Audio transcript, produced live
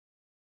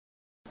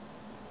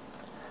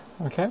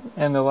Okay,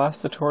 in the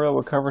last tutorial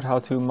we covered how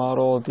to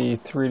model the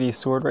 3D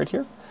sword right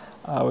here.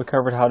 We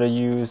covered how to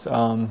use,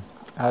 how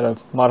to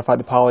modify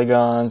the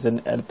polygons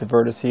and edit the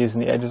vertices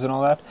and the edges and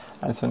all that.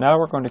 And so now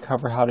we're going to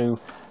cover how to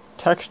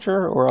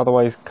texture or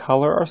otherwise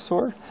color our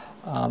sword.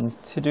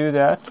 To do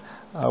that,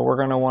 we're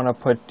going to want to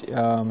put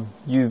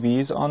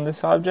UVs on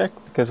this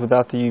object, because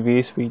without the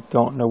UVs we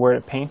don't know where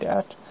to paint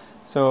at.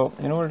 So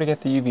in order to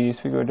get the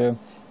UVs, we go to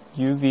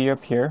UV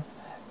up here,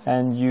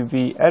 and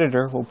UV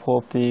editor will pull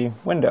up the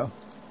window.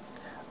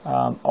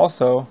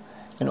 Also,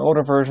 in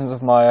older versions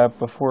of Maya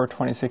before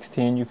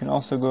 2016, you can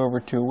also go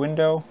over to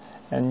Window,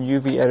 and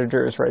UV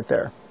editor is right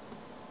there.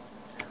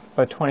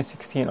 But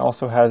 2016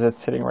 also has it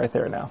sitting right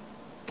there now.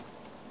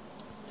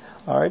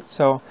 Alright,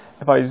 so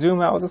if I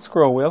zoom out with the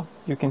scroll wheel,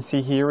 you can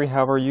see here we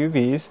have our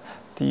UVs.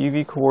 The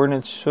UV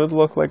coordinates should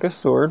look like a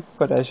sword,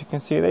 but as you can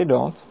see they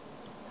don't.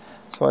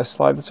 So I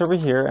slide this over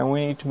here, and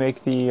we need to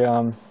make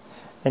the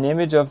an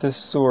image of this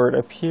sword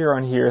appear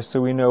on here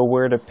so we know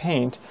where to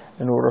paint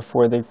in order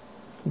for the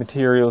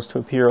materials to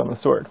appear on the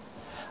sword.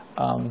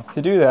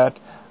 To do that,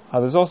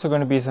 there's also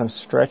going to be some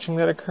stretching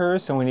that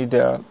occurs, and we need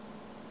to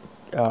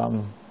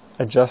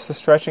adjust the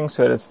stretching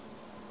so that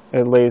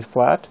it lays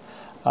flat.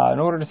 In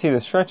order to see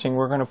the stretching,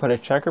 we're going to put a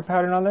checker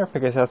pattern on there,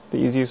 because that's the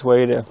easiest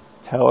way to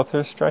tell if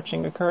there's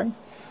stretching occurring.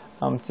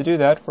 To do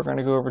that, we're going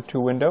to go over to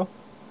Window,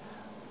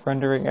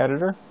 Rendering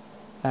Editor,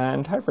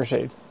 and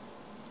Hypershade.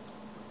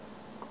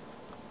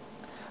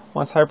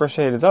 Once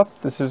Hypershade is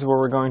up, this is where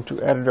we're going to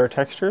edit our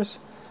textures.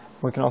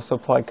 We can also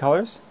apply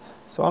colors.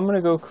 So I'm going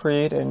to go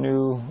create a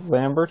new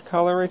Lambert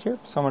color right here.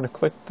 So I'm going to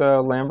click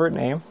the Lambert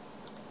name,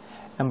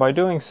 and by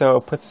doing so,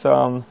 put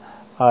some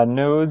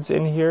nodes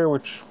in here,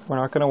 which we're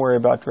not going to worry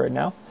about right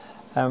now.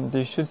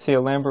 You should see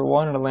a Lambert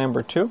 1 and a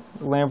Lambert 2.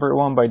 Lambert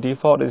 1 by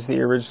default is the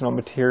original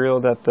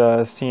material that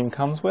the scene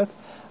comes with.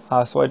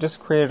 So I just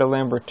created a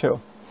Lambert 2.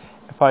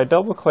 If I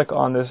double click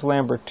on this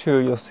Lambert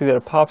 2, you'll see that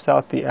it pops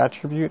out the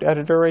attribute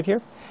editor right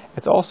here.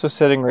 It's also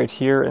sitting right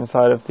here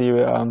inside of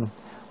the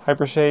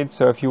Hypershade,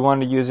 so if you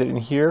want to use it in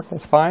here,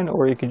 that's fine,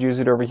 or you could use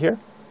it over here.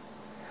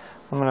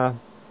 I'm going to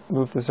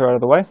move this out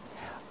of the way.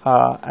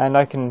 And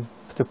I can,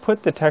 to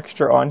put the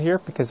texture on here,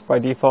 because by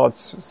default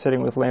it's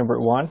sitting with Lambert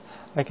 1,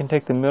 I can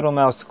take the middle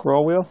mouse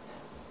scroll wheel,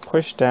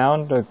 push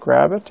down to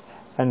grab it,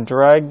 and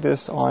drag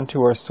this onto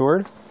our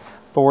sword.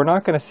 But we're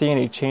not going to see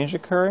any change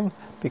occurring,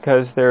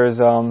 because there's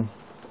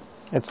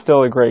it's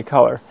still a gray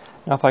color.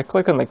 Now if I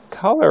click on the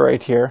color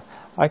right here,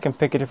 I can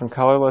pick a different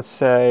color. Let's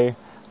say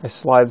I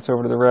slide this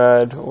over to the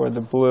red or the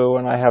blue,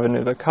 and I have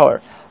another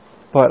color.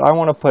 But I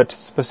want to put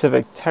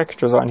specific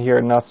textures on here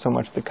and not so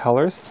much the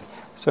colors.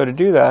 So to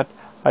do that,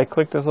 I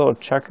click this little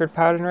checkered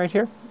pattern right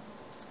here.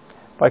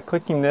 By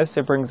clicking this,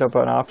 it brings up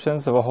an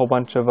options of a whole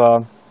bunch of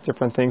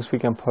different things we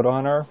can put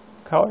on our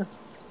color.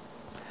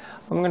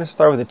 I'm going to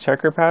start with a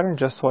checker pattern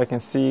just so I can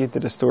see the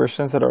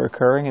distortions that are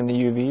occurring in the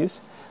UVs.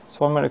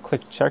 So I'm going to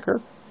click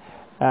checker,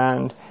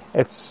 and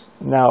it's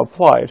now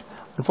applied.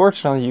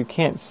 Unfortunately, you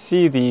can't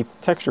see the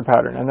texture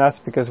pattern, and that's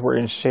because we're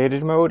in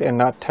shaded mode and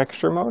not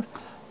texture mode.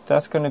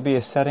 That's going to be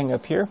a setting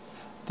up here.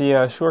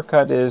 The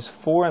shortcut is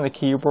 4 on the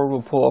keyboard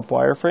will pull up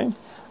wireframe,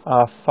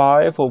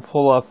 5 will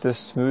pull up this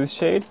smooth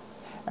shade,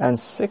 and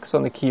 6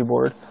 on the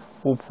keyboard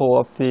will pull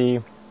up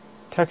the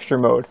texture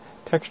mode.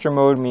 Texture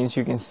mode means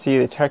you can see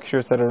the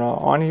textures that are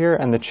not on here,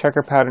 and the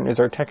checker pattern is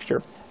our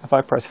texture. If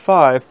I press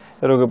 5,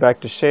 it'll go back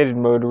to shaded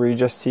mode where you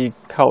just see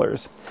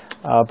colors.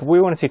 But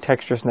we want to see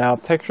textures now.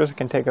 Textures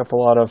can take up a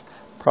lot of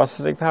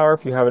processing power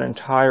if you have an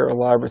entire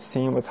elaborate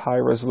scene with high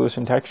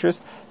resolution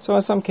textures. So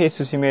in some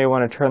cases you may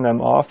want to turn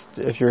them off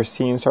if your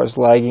scene starts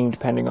lagging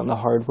depending on the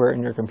hardware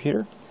in your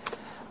computer.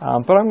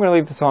 But I'm going to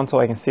leave this on so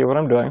I can see what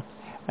I'm doing.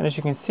 And as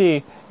you can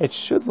see, it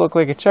should look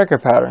like a checker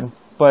pattern,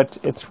 but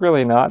it's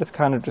really not. It's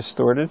kind of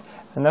distorted,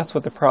 and that's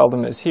what the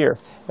problem is here,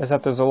 is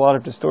that there's a lot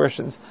of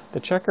distortions. The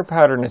checker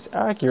pattern is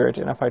accurate,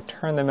 and if I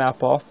turn the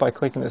map off by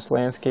clicking this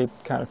landscape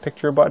kind of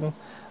picture button,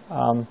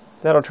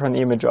 that'll turn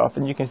the image off.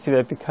 And you can see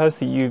that because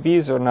the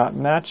UVs are not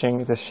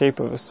matching the shape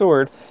of a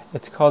sword,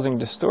 it's causing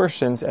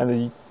distortions,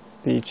 and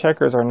the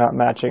checkers are not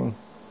matching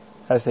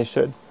as they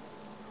should.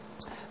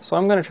 So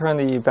I'm going to turn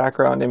the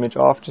background image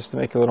off just to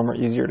make it a little more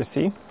easier to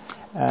see.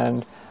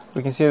 And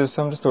we can see there's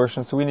some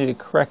distortion, so we need to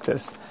correct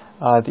this.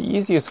 The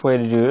easiest way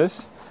to do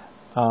this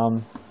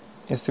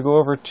is to go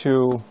over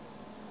to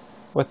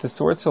with the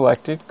sword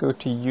selected, go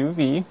to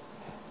UV,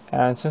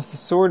 and since the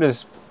sword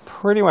is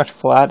pretty much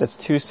flat, it's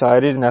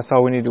two-sided, and that's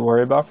all we need to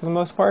worry about for the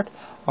most part,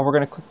 we're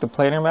going to click the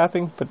planar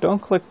mapping, but don't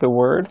click the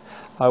word.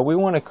 We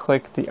want to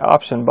click the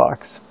option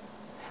box.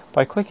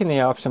 By clicking the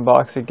option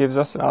box, it gives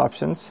us an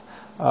options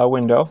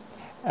window,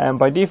 and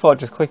by default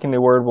just clicking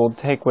the word will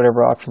take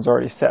whatever options are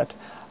already set.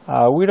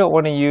 We don't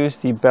want to use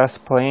the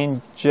best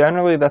plane.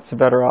 Generally that's a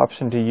better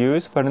option to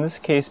use, but in this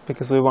case,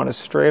 because we want a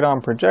straight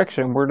on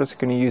projection, we're just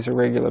going to use a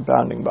regular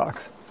bounding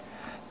box.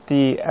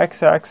 The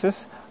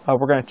x-axis,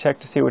 we're going to check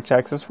to see which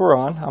axis we're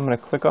on. I'm going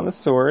to click on the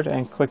sword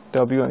and click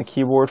W on the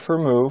keyboard for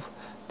move.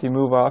 The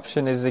move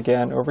option is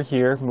again over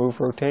here, move,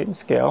 rotate, and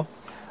scale.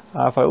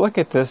 If I look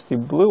at this, the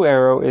blue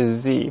arrow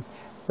is Z.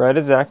 red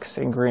is X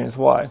and green is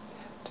Y.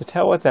 To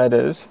tell what that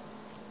is,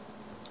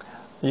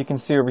 you can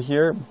see over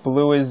here,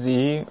 blue is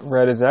Z,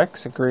 red is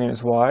X, green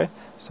is Y.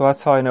 So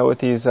that's how I know what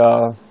these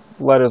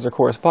letters are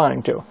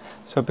corresponding to.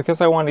 So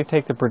because I want to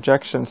take the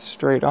projection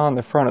straight on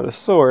the front of the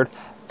sword,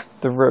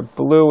 the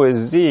blue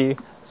is Z,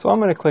 so I'm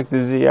going to click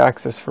the Z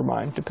axis for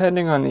mine.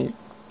 Depending on the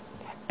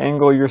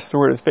angle your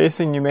sword is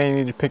facing, you may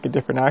need to pick a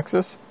different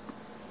axis.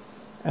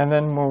 And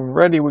then when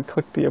we're ready, we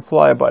click the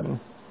apply button.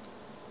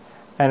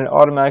 And it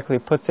automatically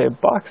puts a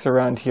box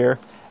around here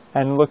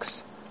and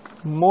looks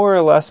more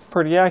or less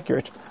pretty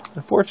accurate.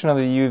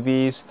 Unfortunately,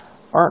 UVs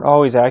aren't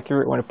always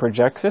accurate when it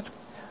projects it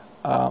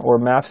or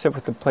maps it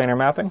with the planar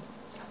mapping.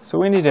 So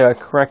we need to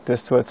correct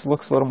this so it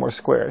looks a little more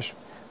squarish.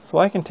 So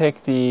I can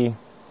take the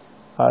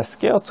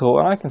scale tool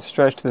and I can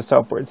stretch this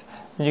upwards.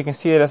 And you can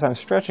see that as I'm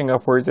stretching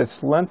upwards,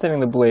 it's lengthening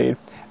the blade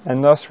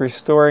and thus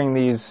restoring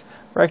these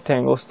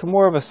rectangles to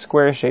more of a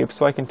square shape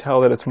so I can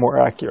tell that it's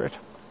more accurate.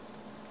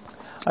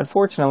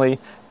 Unfortunately,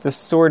 this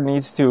sword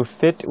needs to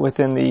fit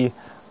within the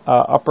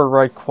upper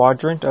right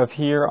quadrant of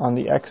here on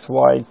the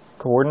XY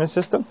coordinate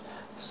system.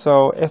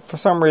 So if for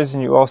some reason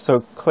you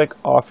also click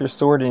off your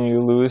sword and you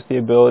lose the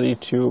ability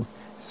to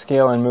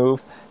scale and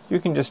move,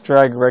 you can just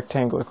drag a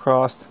rectangle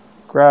across,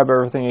 grab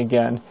everything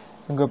again,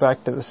 and go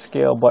back to the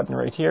scale button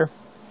right here,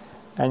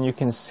 and you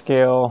can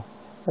scale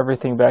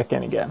everything back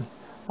in again.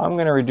 I'm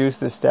going to reduce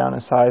this down in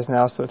size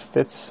now so it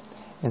fits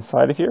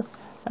inside of here,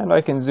 and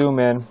I can zoom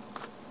in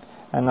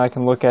and I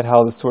can look at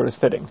how the sword is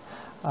fitting.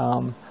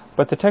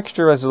 But the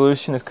texture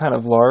resolution is kind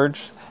of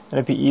large, and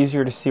it'd be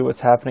easier to see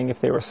what's happening if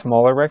they were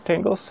smaller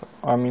rectangles,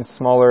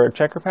 smaller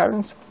checker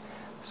patterns.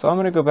 So I'm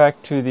going to go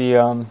back to the,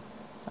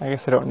 I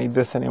guess I don't need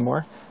this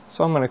anymore,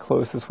 so I'm going to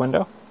close this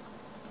window.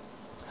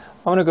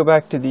 I'm going to go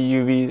back to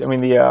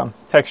the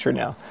texture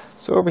now.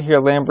 So over here,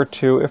 Lambert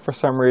 2, if for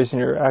some reason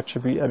your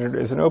attribute editor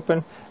isn't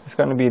open, it's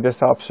going to be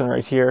this option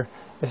right here.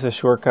 It's a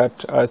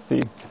shortcut, it's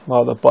the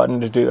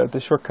button to do that. The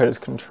shortcut is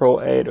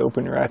Control-A to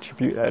open your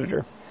attribute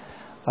editor.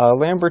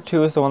 Lambert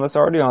 2 is the one that's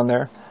already on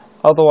there.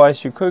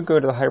 Otherwise, you could go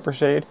to the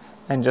Hypershade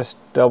and just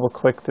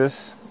double-click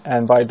this,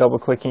 and by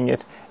double-clicking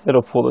it,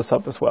 it'll pull this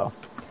up as well.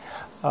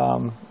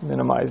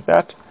 Minimize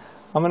that.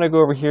 I'm going to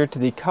go over here to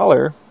the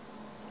color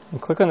and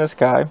click on this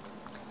guy,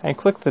 and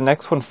click the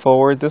next one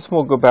forward. This one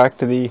will go back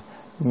to the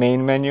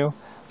main menu.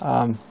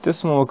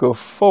 This one will go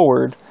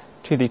forward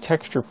to the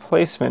texture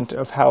placement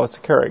of how it's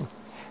occurring.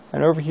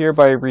 And over here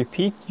by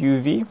repeat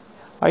UV,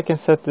 I can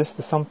set this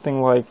to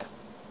something like,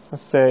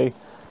 let's say,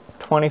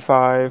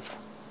 25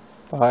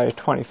 by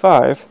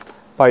 25.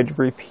 By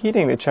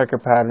repeating the checker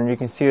pattern, you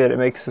can see that it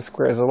makes the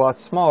squares a lot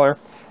smaller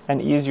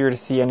and easier to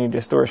see any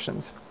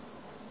distortions.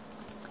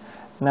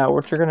 Now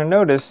what you're going to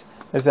notice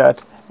is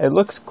that it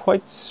looks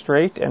quite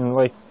straight and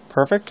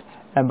perfect,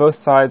 and both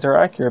sides are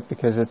accurate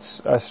because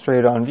it's a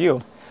straight on view.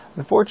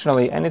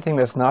 Unfortunately, anything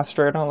that's not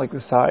straight on, like the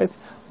sides,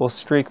 will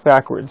streak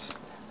backwards.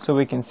 So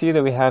we can see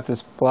that we have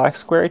this black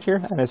square right here,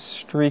 and it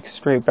streaks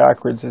straight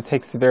backwards. It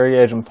takes the very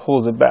edge and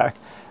pulls it back.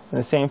 And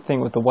the same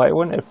thing with the white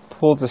one, it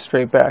pulls it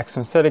straight back. So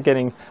instead of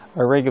getting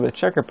a regular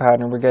checker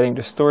pattern, we're getting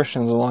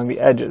distortions along the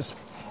edges.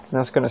 And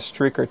that's going to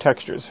streak our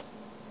textures.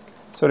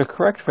 So to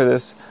correct for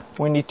this,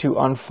 we need to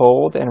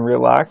unfold and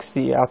relax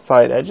the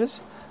outside edges.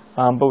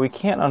 But we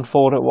can't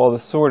unfold it while the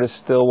sword is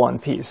still one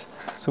piece.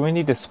 So we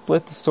need to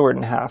split the sword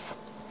in half.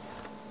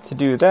 To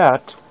do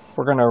that,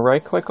 we're going to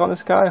right-click on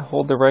this guy,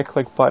 hold the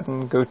right-click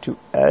button, go to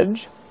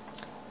Edge,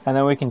 and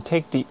then we can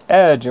take the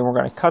edge and we're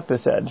going to cut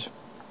this edge.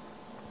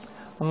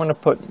 I'm going to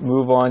put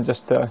Move on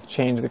just to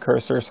change the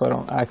cursor so I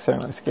don't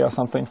accidentally scale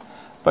something,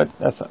 but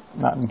that's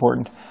not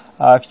important.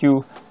 If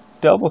you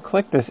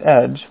double-click this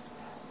edge,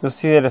 you'll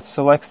see that it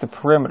selects the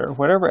perimeter.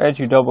 Whatever edge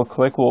you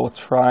double-click will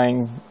try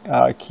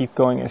and keep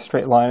going in a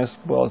straight line as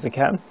well as it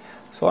can.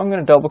 So I'm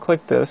going to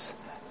double-click this,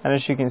 and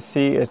as you can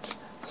see, it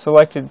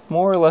selected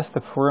more or less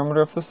the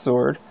perimeter of the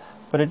sword,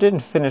 but it didn't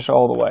finish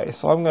all the way.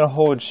 So I'm going to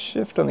hold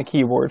Shift on the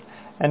keyboard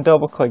and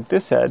double-click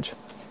this edge,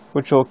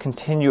 which will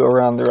continue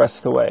around the rest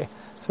of the way.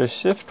 So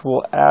Shift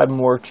will add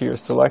more to your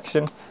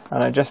selection,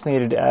 and I just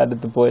needed to add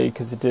the blade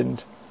because it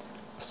didn't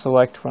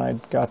select when I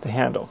got the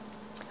handle.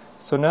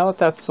 So now that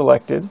that's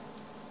selected,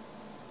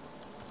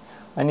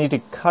 I need to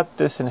cut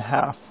this in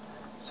half.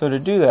 So to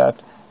do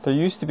that, there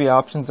used to be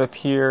options up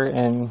here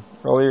in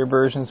earlier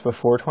versions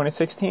before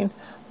 2016,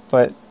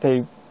 but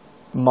they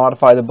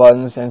modify the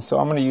buttons, and so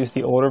I'm going to use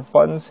the older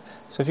buttons.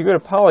 So if you go to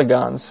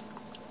Polygons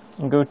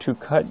and go to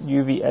Cut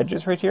UV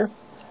Edges right here,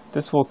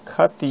 this will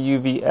cut the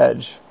UV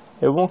edge.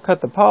 It won't cut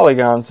the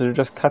polygons, it'll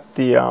just cut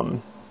the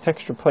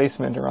texture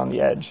placement around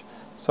the edge.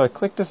 So I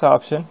click this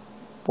option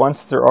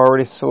once they're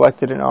already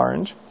selected in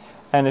orange,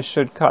 and it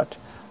should cut.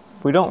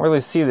 We don't really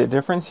see the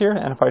difference here,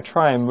 and if I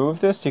try and move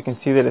this, you can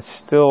see that it's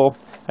still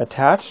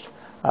attached.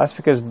 That's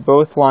because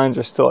both lines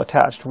are still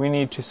attached. We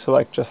need to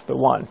select just the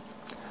one.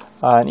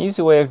 An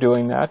easy way of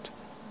doing that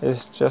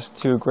is just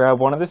to grab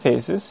one of the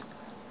faces,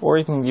 or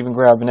you can even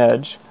grab an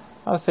edge.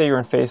 I'll say you're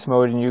in face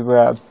mode and you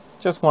grab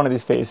just one of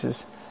these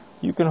faces.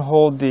 You can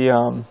hold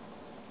the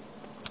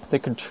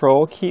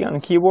Control key on the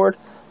keyboard,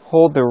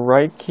 hold the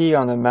right key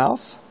on the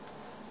mouse,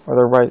 or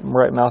the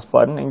right mouse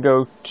button, and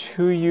go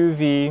to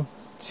UV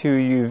to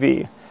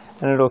UV,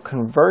 and it'll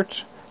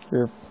convert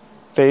your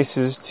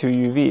faces to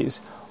UVs.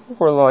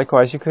 Or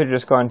likewise, you could have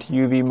just gone to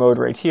UV mode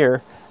right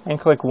here and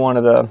click one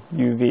of the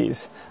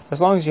UVs. As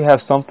long as you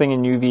have something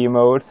in UV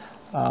mode,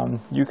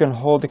 you can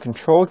hold the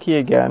control key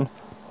again,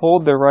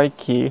 hold the right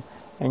key,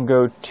 and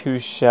go to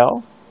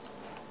shell,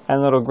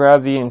 and it'll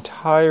grab the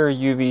entire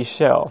UV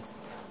shell.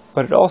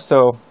 But it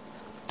also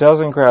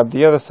doesn't grab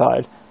the other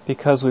side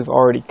because we've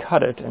already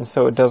cut it, and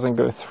so it doesn't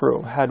go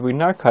through. Had we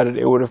not cut it,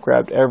 it would have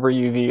grabbed every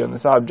UV on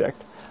this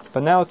object.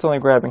 But now it's only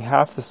grabbing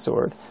half the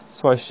sword,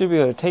 so I should be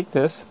able to take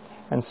this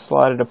and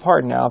slide it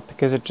apart now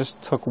because it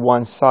just took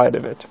one side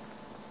of it.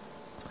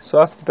 So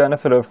that's the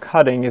benefit of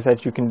cutting, is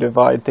that you can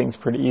divide things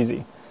pretty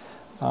easy.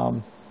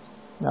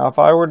 Now if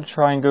I were to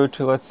try and go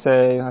to, let's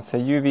say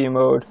UV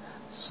mode,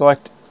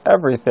 select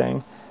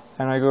everything,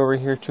 and I go over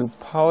here to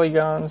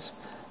polygons,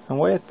 and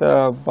way at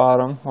the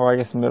bottom, or I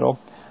guess middle,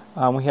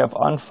 we have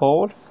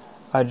unfold.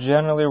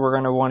 Generally we're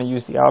going to want to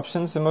use the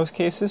options in most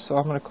cases, so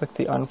I'm going to click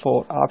the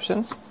unfold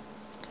options.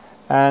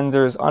 And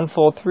there's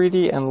unfold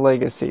 3D and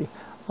legacy.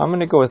 I'm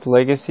going to go with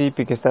legacy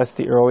because that's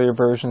the earlier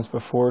versions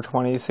before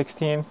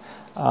 2016,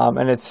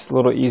 and it's a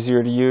little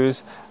easier to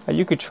use.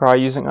 You could try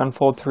using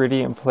unfold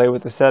 3D and play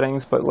with the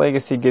settings, but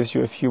legacy gives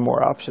you a few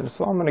more options,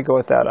 so I'm going to go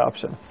with that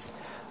option.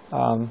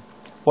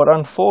 What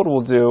unfold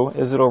will do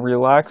is it'll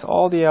relax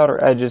all the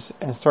outer edges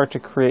and start to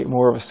create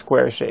more of a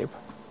square shape.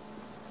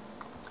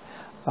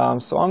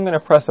 So I'm going to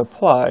press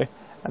apply,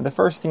 and the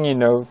first thing you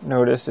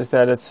notice is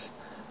that it's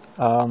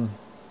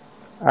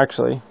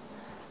actually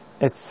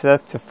it's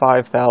set to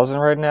 5,000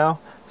 right now,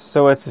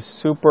 so it's a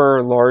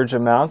super large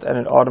amount and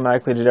it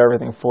automatically did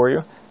everything for you.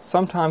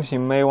 Sometimes you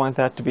may want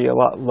that to be a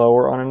lot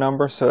lower on a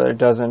number so that it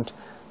doesn't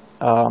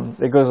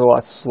it goes a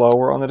lot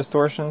slower on the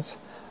distortions.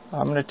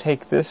 I'm going to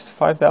take this,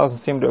 5,000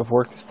 seemed to have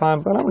worked this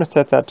time, but I'm going to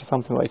set that to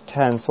something like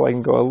 10 so I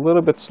can go a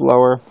little bit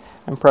slower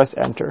and press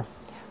enter.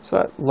 So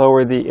that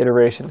lowered the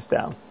iterations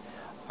down.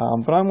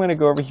 But I'm going to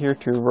go over here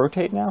to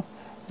rotate now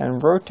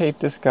and rotate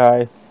this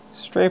guy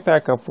straight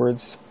back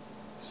upwards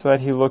so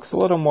that he looks a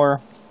little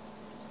more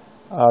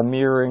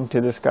mirroring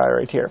to this guy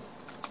right here.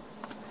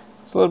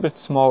 It's a little bit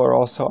smaller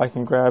also. I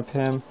can grab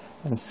him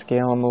and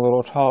scale him a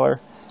little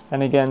taller.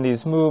 And again,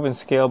 these move and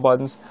scale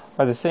buttons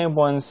are the same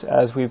ones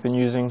as we've been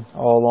using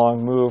all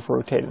along: move,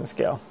 rotate, and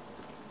scale.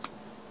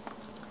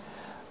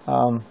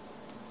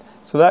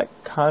 So that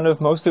kind of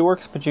mostly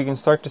works, but you can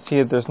start to see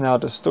that there's now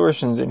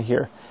distortions in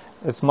here.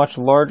 It's much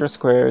larger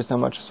squares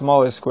and much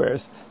smaller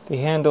squares. The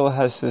handle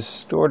has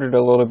distorted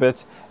a little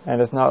bit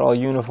and it's not all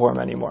uniform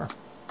anymore.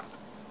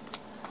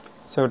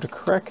 So to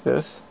correct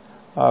this,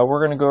 we're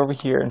going to go over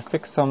here and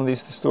fix some of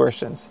these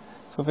distortions.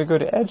 So if we go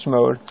to edge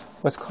mode,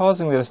 what's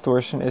causing the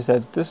distortion is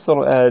that this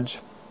little edge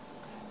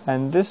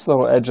and this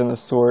little edge on the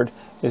sword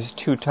is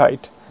too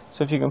tight.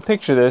 So if you can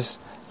picture this,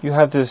 you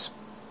have this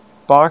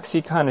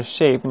boxy kind of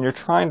shape and you're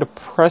trying to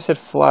press it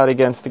flat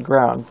against the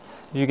ground.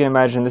 You can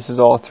imagine this is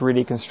all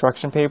 3D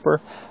construction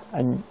paper,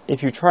 and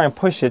if you try and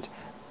push it,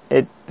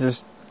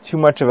 there's too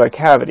much of a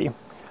cavity,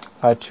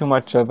 too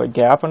much of a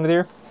gap under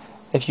there.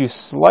 If you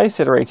slice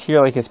it right here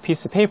like it's a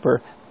piece of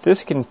paper,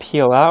 this can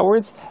peel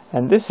outwards,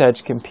 and this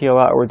edge can peel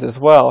outwards as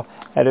well,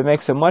 and it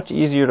makes it much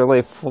easier to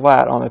lay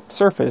flat on the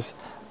surface.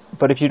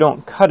 But if you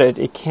don't cut it,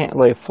 it can't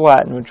lay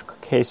flat, in which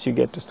case you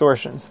get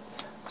distortions.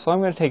 So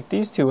I'm going to take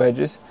these two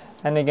edges,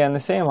 and again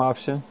the same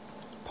option,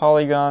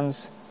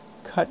 polygons,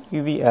 cut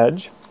UV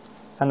edge,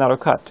 and that'll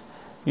cut.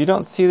 You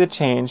don't see the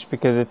change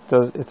because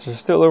it's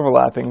still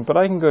overlapping, but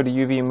I can go to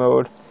UV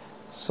mode,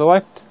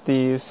 select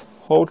these,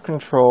 hold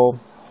control,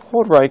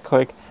 hold right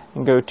click,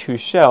 and go to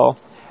shell,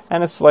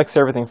 and it selects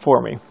everything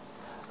for me.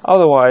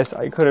 Otherwise,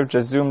 I could have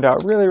just zoomed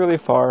out really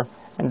far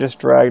and just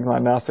dragged my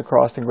mouse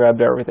across and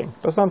grabbed everything.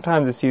 But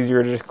sometimes it's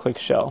easier to just click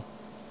shell.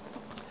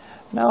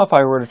 Now if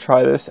I were to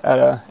try this at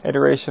an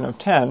iteration of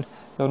 10,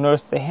 you'll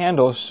notice the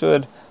handle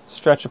should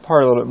stretch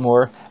apart a little bit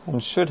more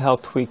and should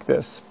help tweak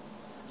this.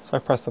 So I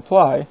press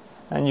apply,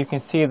 and you can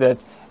see that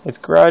it's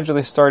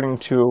gradually starting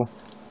to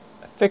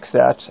fix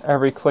that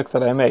every click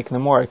that I make. And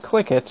the more I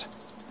click it,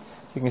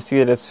 you can see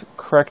that it's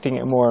correcting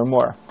it more and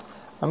more.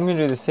 I'm going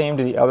to do the same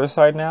to the other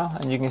side now,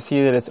 and you can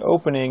see that it's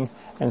opening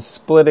and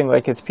splitting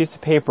like it's a piece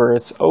of paper.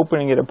 It's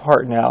opening it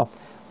apart now,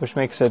 which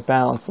makes it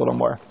balance a little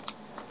more.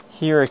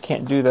 Here I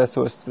can't do that,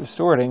 so it's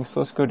distorting. So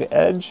let's go to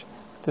edge,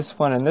 this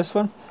one and this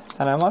one,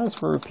 and I might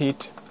as well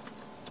repeat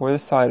for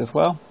this side as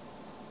well,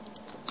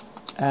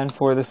 and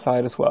for this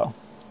side as well.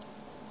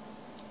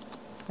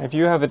 If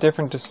you have a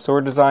different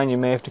sword design, you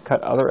may have to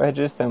cut other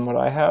edges than what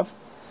I have.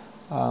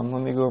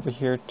 Let me go over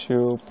here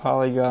to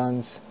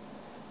polygons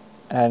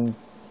and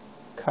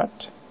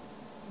cut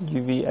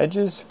UV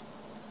edges.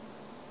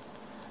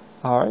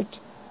 Alright,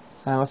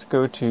 and let's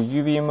go to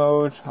UV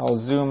mode. I'll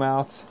zoom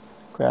out,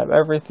 grab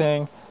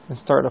everything, and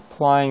start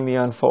applying the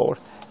unfold.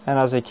 And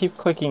as I keep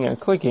clicking and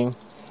clicking,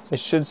 it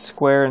should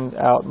square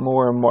out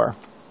more and more.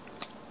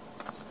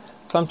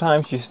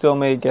 Sometimes you still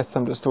may get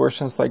some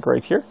distortions like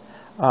right here.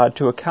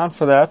 To account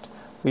for that,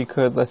 we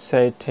could, let's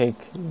say, take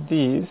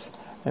these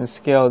and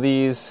scale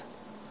these.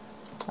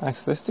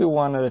 Actually, let's do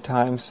one at a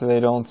time so they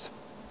don't,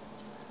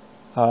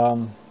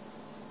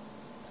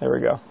 there we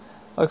go.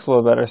 Looks a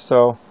little better.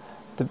 So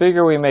the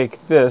bigger we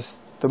make this,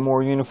 the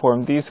more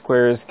uniform these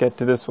squares get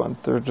to this one.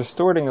 They're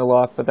distorting a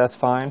lot, but that's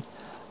fine.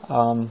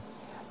 And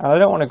I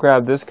don't want to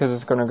grab this because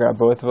it's going to grab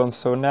both of them.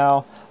 So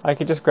now I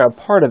can just grab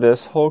part of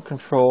this, hold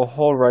Control,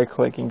 hold right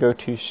click, and go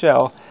to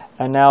Shell.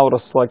 And now it'll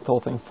select the whole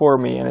thing for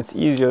me, and it's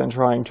easier than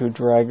trying to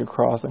drag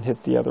across and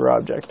hit the other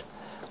object.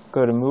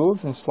 Go to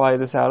Move and slide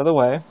this out of the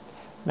way.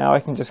 Now I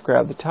can just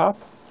grab the top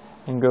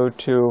and go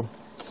to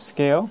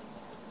Scale,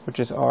 which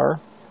is R,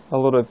 a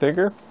little bit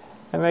bigger,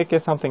 and make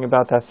it something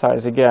about that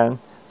size again,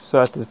 so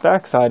that this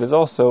back side is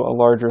also a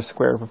larger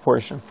square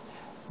proportion.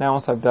 Now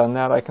once I've done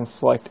that, I can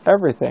select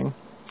everything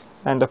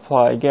and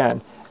apply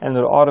again, and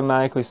it'll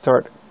automatically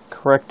start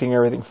correcting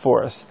everything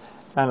for us.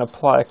 And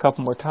apply a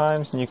couple more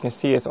times, and you can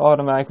see it's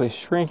automatically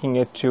shrinking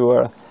it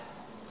to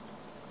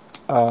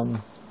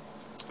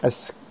a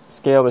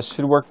scale that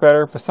should work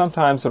better, but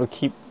sometimes it'll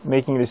keep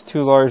making this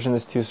too large and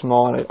this too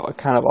small, and it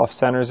kind of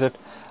off-centers it.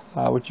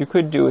 What you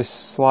could do is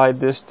slide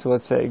this to,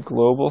 let's say,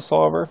 Global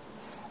Solver,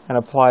 and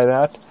apply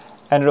that,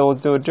 and it'll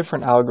do a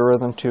different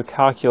algorithm to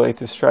calculate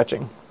the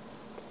stretching.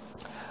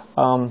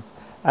 And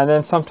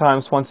then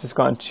sometimes once it's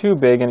gone too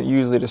big, and it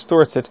usually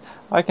distorts it,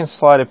 I can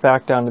slide it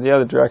back down to the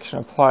other direction,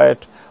 apply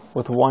it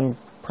with one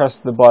press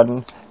of the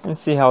button, and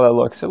see how that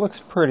looks. It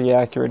looks pretty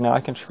accurate now. I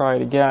can try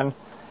it again,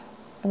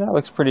 and that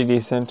looks pretty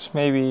decent.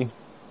 Maybe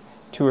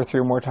 2 or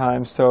 3 more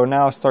times. So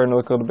now it's starting to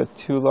look a little bit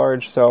too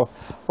large, so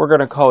we're going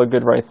to call it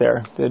good right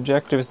there. The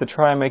objective is to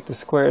try and make the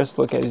squares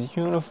look as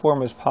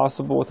uniform as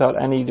possible without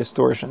any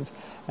distortions.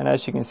 And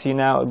as you can see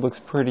now, it looks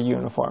pretty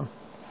uniform.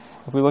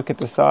 If we look at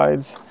the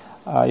sides,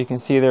 you can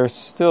see they're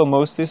still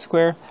mostly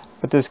square,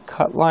 but this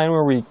cut line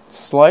where we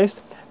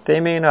sliced, they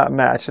may not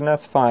match, and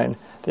that's fine.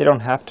 They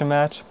don't have to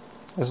match,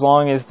 as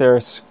long as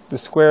the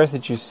squares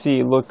that you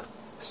see look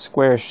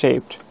square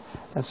shaped.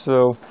 And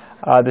so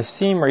the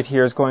seam right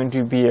here is going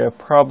to be a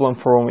problem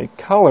for when we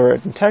color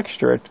it and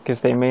texture it, because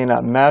they may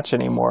not match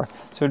anymore.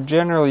 So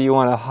generally you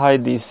want to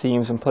hide these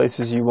seams in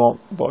places you won't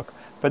look,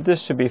 but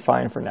this should be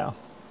fine for now.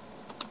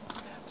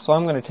 So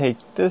I'm going to take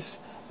this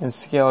and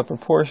scale it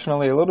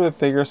proportionally a little bit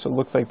bigger so it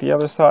looks like the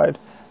other side.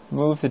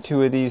 Move the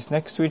two of these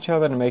next to each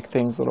other to make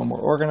things a little more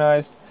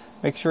organized.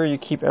 Make sure you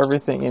keep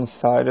everything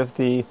inside of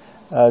the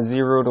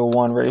 0 to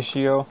 1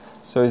 ratio.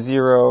 So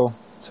 0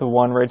 to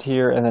 1 right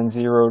here, and then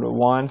 0 to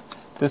 1.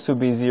 This would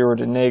be 0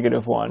 to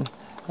 -1,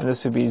 and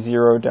this would be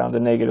 0 down to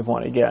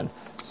 -1 again.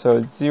 So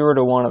 0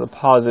 to 1 of the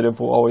positive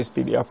will always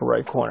be the upper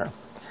right corner.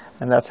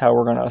 And that's how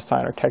we're going to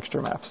assign our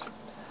texture maps.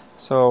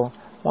 So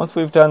once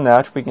we've done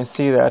that, we can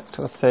see that,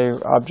 let's say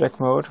Object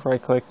Mode,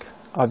 right-click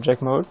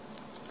Object Mode.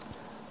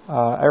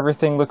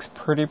 Everything looks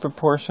pretty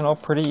proportional,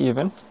 pretty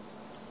even.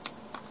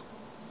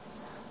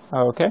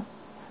 Okay,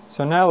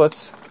 so now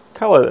let's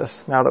color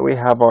this. Now that we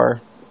have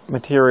our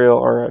material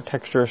or our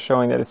texture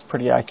showing that it's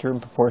pretty accurate in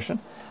proportion,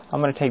 I'm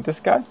going to take this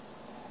guy,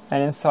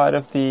 and inside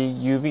of the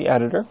UV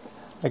editor,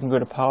 I can go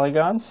to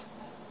Polygons,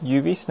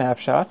 UV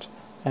Snapshot,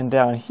 and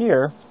down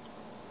here,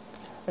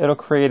 it'll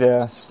create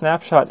a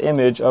snapshot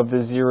image of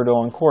the 0 to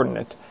 1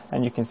 coordinate.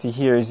 And you can see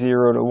here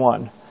 0 to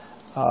 1.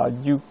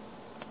 You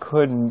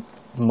could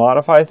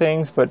modify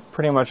things, but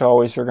pretty much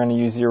always you're going to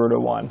use 0 to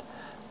 1.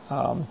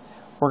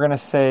 We're going to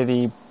say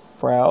the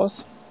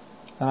Browse,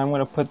 and I'm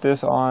going to put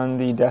this on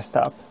the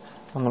desktop.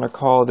 I'm going to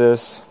call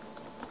this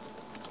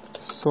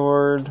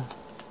Sword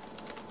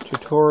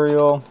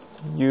Tutorial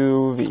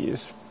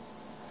UVs,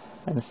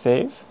 and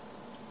save.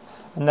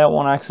 And that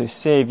won't actually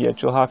save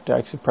yet. You'll have to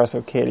actually press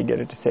OK to get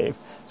it to save.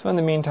 So in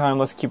the meantime,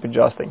 let's keep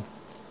adjusting.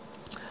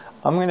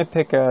 I'm going to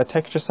pick a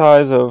texture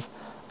size of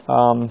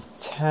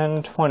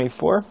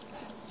 1024.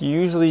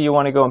 Usually you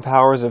want to go in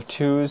powers of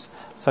 2s,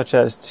 such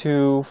as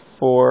 2,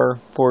 4,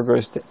 4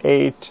 goes to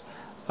 8,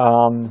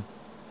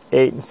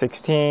 8 and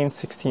 16,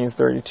 16 is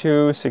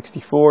 32,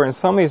 64, and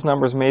some of these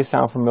numbers may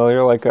sound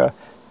familiar, like a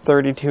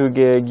 32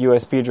 gig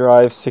USB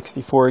drive,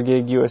 64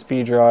 gig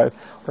USB drive,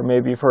 or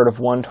maybe you've heard of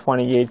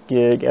 128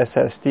 gig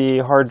SSD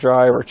hard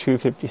drive or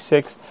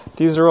 256.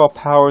 These are all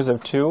powers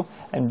of 2,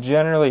 and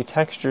generally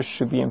textures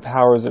should be in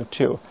powers of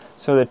 2.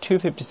 So the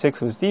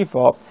 256 was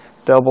default.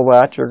 Double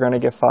that, you're going to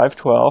get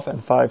 512,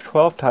 and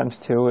 512 times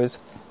 2 is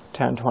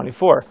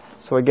 1024.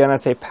 So again,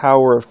 that's a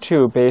power of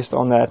 2 based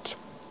on that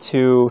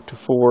 2 to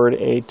 4 to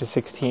 8 to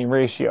 16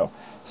 ratio.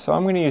 So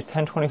I'm going to use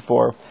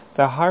 1024.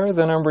 The higher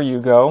the number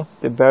you go,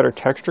 the better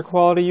texture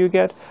quality you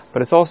get,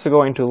 but it's also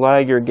going to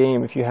lag your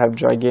game if you have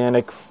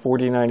gigantic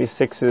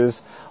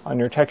 4096s on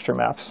your texture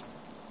maps.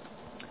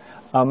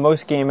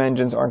 Most game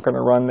engines aren't going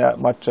to run that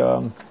much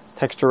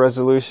texture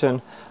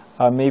resolution.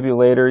 Maybe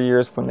later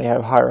years when they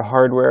have higher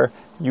hardware,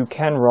 you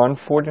can run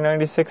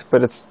 4096,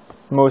 but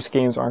most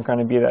games aren't going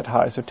to be that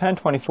high. So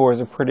 1024 is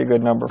a pretty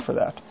good number for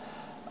that.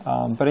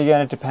 But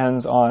again, it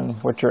depends on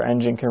what your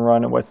engine can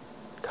run and what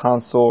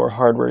console or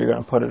hardware you're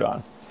going to put it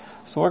on.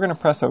 So we're going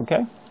to press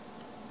OK.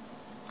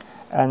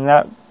 And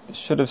that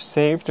should have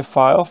saved a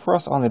file for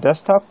us on the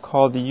desktop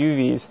called the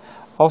UVs.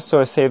 Also,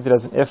 I saved it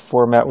as an IF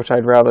format, which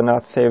I'd rather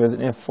not save as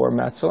an IF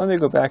format. So let me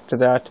go back to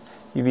that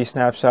UV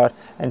snapshot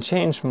and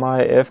change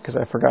my IF because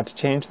I forgot to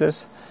change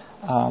this.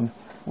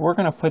 We're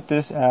going to put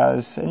this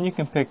as, and you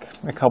can pick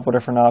a couple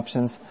different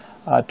options.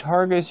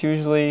 Targa is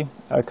usually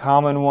a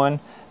common one.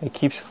 It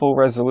keeps full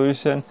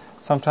resolution.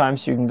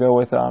 Sometimes you can go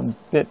with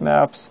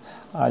bitmaps.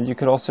 You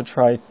could also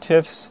try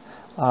TIFFs,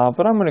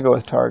 but I'm going to go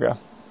with Targa.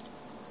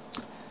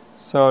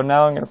 So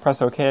now I'm going to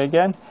press OK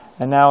again,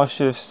 and now it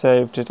should have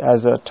saved it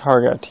as a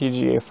Targa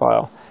TGA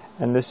file.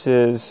 And this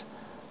is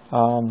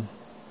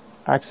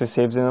actually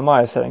saved in the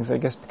Maya settings, I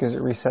guess because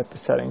it reset the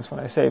settings when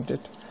I saved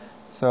it.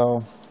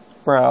 So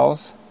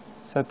browse,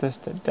 set this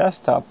to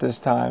desktop this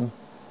time,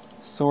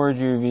 stored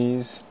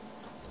UVs,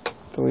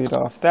 delete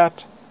off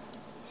that,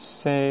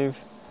 save,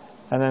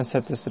 and then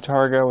set this to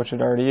Targa, which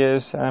it already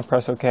is, and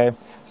press OK.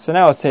 So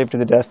now it's saved to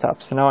the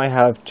desktop. So now I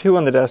have 2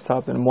 on the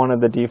desktop and 1 in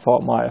the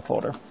default Maya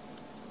folder.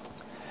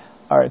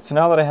 Alright, so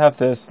now that I have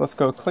this, let's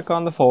go click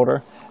on the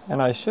folder,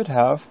 and I should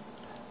have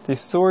the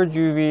stored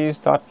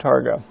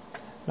UVs.targa.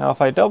 Now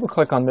if I double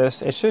click on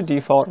this, it should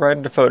default right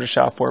into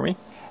Photoshop for me,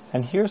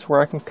 and here's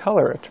where I can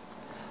color it.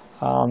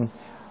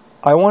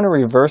 I want to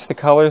reverse the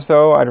colors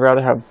though. I'd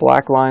rather have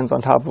black lines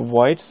on top of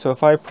white, so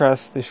if I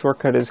press, the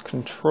shortcut is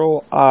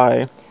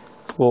Control-I,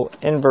 will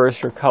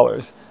inverse your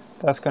colors.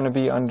 That's going to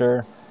be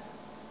under,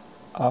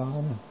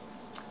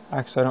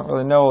 actually I don't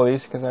really know all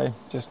these because I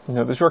just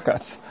know the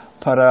shortcuts,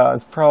 but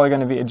it's probably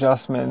going to be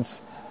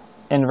Adjustments,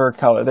 Invert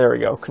Color. There we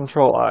go,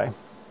 Control-I.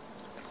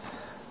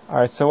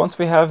 Alright, so once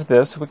we have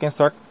this, we can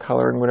start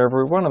coloring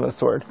whatever we want on the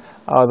sword.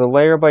 The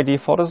layer by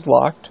default is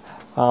locked,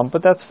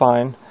 but that's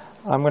fine.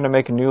 I'm going to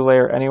make a new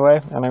layer anyway,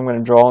 and I'm going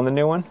to draw on the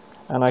new one.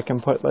 And I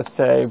can put, let's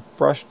say,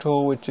 brush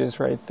tool, which is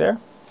right there.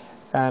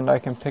 And I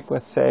can pick,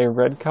 let's say,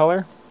 red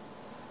color.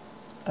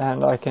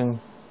 And I can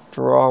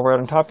draw right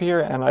on top here,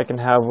 and I can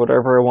have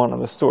whatever I want on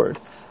the sword.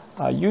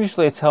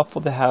 Usually it's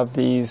helpful to have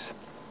these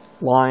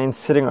lines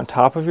sitting on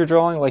top of your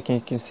drawing. Like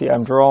you can see,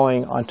 I'm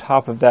drawing on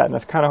top of that, and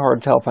it's kind of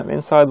hard to tell if I'm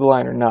inside the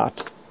line or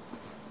not.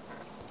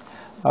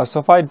 So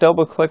if I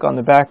double click on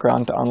the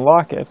background to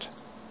unlock it,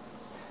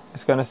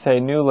 it's going to say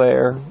new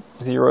layer,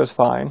 0 is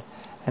fine.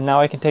 And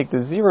now I can take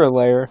the 0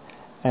 layer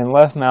and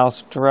left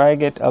mouse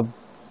drag it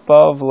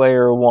above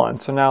layer 1.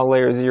 So now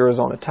layer 0 is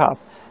on the top.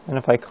 And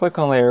if I click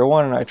on layer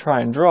 1 and I try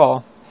and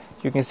draw,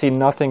 you can see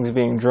nothing's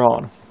being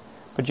drawn.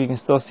 But you can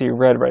still see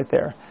red right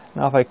there.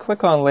 Now if I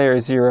click on layer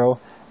 0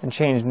 and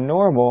change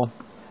normal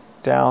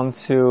down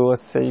to,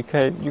 let's say, you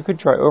could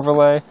try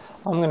overlay.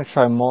 I'm going to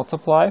try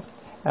multiply.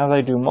 As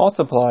I do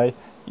multiply,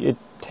 it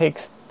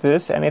takes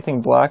this,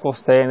 anything black will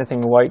stay,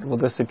 anything white will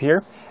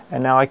disappear.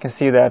 And now I can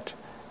see that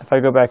if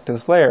I go back to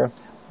this layer,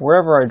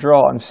 wherever I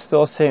draw, I'm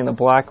still seeing the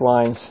black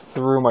lines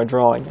through my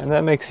drawing, and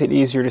that makes it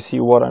easier to see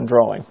what I'm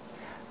drawing.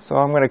 So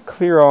I'm going to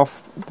clear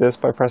off this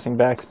by pressing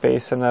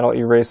backspace, and that'll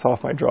erase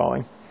off my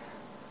drawing.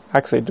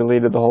 Actually, it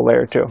deleted the whole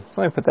layer too.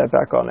 So let me put that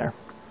back on there.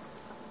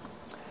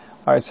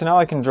 Alright, so now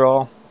I can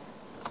draw.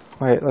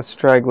 Wait, let's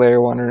drag layer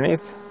 1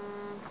 underneath.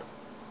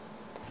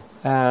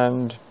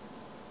 And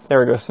there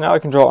we go. So now I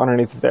can draw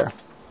underneath it there.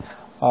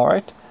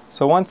 Alright,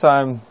 so once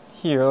I'm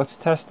here, let's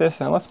test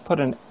this, and let's put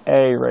an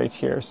A right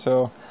here.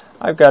 So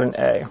I've got an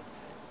A,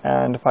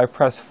 and if I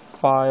press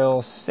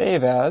File,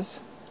 Save As,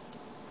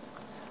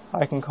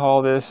 I can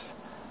call this,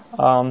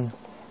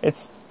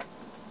 it's,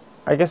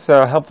 I guess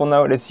a helpful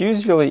note, it's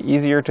usually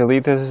easier to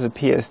leave this as a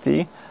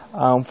PSD.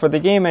 For the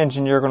game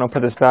engine, you're going to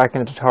put this back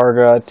into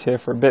Targa,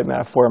 TIFF, or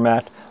bitmap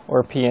format,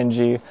 or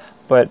PNG,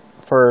 but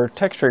for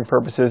texturing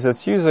purposes,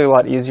 it's usually a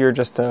lot easier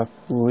just to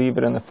leave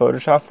it in the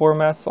Photoshop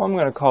format. So I'm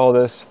going to call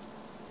this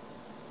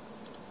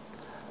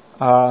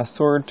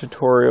Sword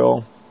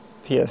Tutorial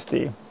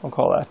PSD. I'll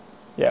call that.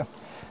 Yeah.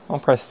 I'll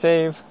press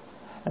Save.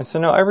 And so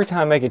now every time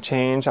I make a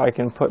change, I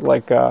can put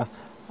like a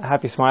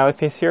happy smiley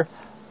face here.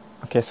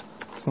 Okay, so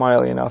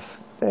smiley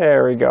enough.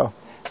 There we go.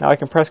 Now I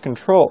can press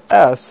Control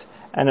S,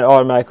 and it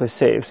automatically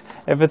saves.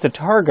 If it's a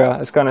Targa,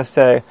 it's going to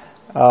say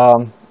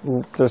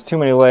there's too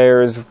many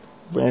layers,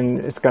 and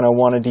it's going to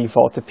want to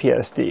default to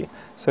PSD.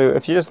 So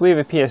if you just leave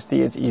it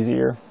PSD, it's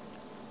easier.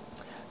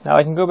 Now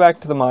I can go back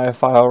to the Maya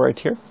file right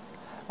here.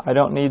 I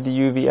don't need the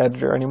UV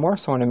editor anymore,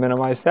 so I'm going to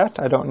minimize that.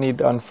 I don't need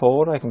the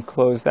unfold. I can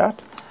close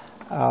that.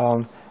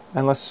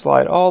 And let's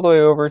slide all the way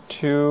over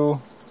to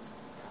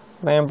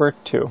Lambert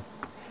 2.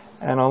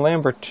 And on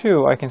Lambert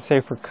 2, I can say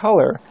for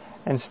color,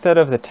 instead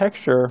of the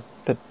texture,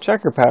 the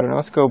checker pattern,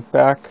 let's go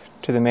back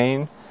to the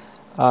main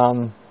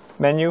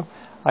menu.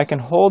 I can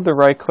hold the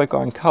right click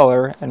on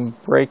color and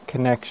break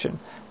connection.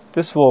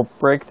 This will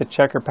break the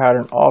checker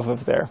pattern off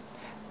of there.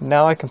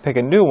 Now I can pick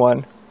a new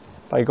one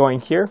by going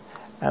here,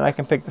 and I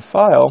can pick the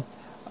file.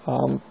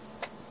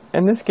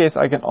 In this case,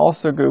 I can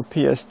also go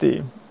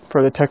PSD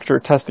for the texture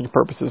testing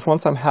purposes.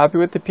 Once I'm happy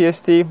with the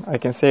PSD, I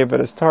can save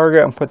it as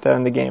Targa and put that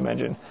in the game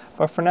engine.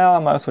 But for now, I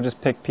might as well just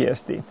pick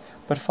PSD.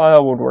 But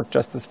file would work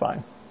just as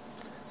fine.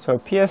 So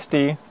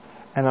PSD,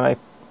 and then I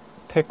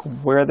pick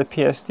where the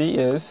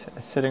PSD is.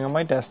 It's sitting on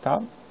my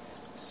desktop.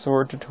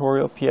 sword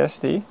tutorial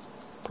PSD,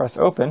 press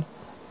open,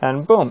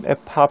 and boom,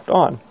 it popped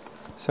on.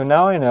 So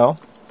now I know,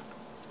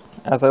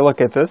 as I look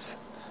at this,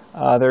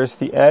 there's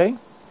the A,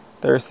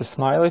 there's the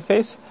smiley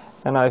face,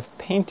 and I've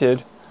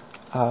painted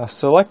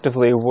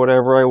selectively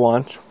whatever I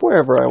want,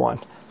 wherever I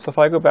want. So if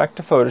I go back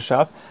to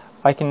Photoshop,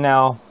 I can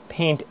now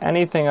paint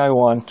anything I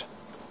want,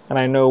 and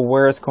I know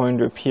where it's going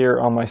to appear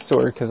on my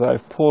sword because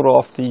I've pulled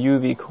off the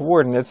UV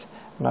coordinates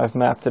and I've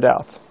mapped it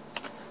out.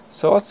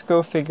 So let's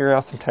go figure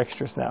out some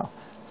textures now.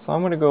 So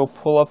I'm going to go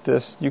pull up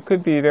this. You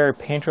could be very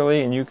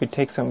painterly and you could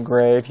take some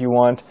gray if you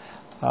want,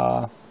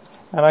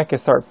 and I could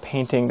start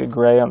painting the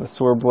gray on the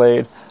sword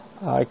blade.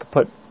 I could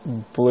put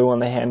blue on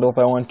the handle if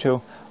I want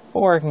to,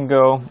 or I can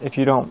go, if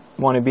you don't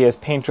want to be as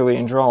painterly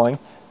in drawing,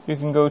 you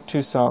can go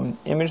to some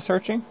image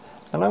searching,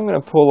 and I'm going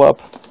to pull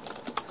up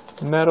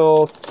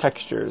metal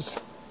textures.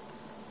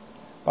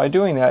 By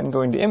doing that and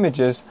going to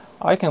images,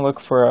 I can look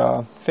for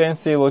a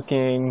fancy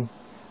looking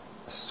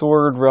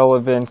sword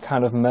relevant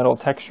kind of metal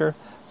texture.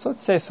 So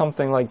let's say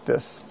something like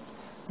this.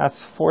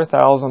 That's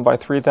 4,000 by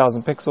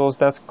 3,000 pixels.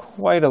 That's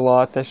quite a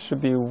lot. That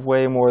should be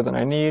way more than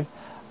I need.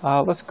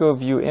 Let's go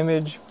view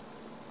image.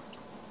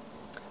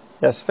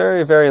 Yes,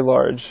 very, very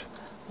large.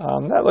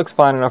 That looks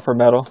fine enough for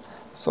metal.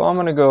 So I'm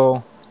going to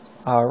go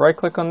right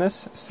click on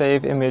this,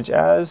 save image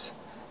as,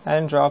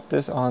 and drop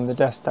this on the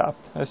desktop.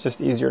 It's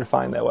just easier to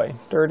find that way.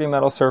 Dirty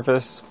metal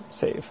surface,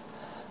 save.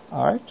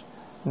 Alright,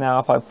 now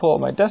if I pull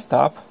up my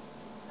desktop,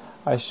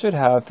 I should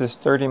have this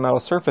dirty metal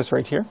surface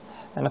right here.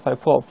 And if I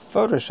pull up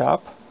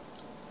Photoshop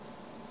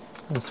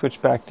and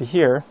switch back to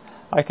here,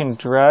 I can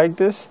drag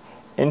this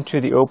into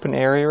the open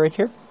area right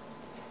here.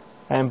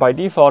 And by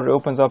default, it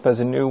opens up as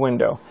a new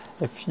window.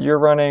 If you're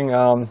running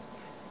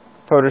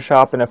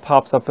Photoshop and it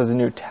pops up as a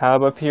new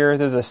tab up here,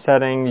 there's a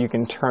setting, you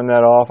can turn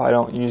that off. I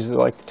don't usually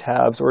like the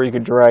tabs, or you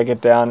could drag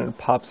it down and it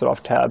pops it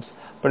off tabs.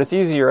 But it's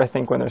easier, I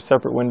think, when there's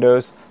separate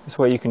windows. This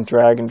way you can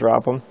drag and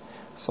drop them.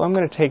 So I'm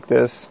going to take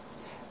this,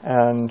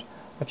 and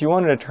if you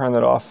wanted to turn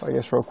that off, I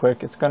guess real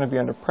quick, it's going to be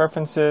under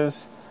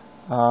Preferences,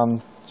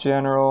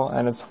 General,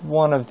 and it's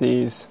one of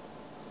these.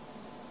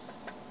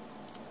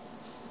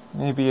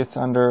 Maybe it's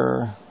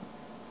under,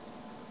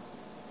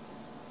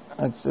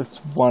 it's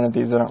one of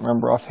these, I don't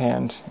remember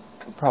offhand.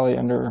 Probably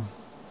under,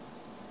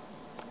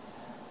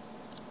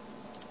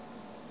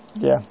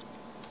 yeah,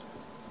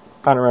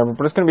 I don't remember,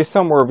 but it's going to be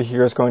somewhere over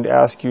here. It's going to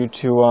ask you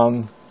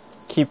to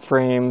keep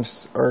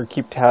frames or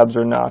keep tabs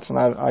or not, and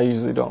I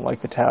usually don't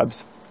like the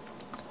tabs.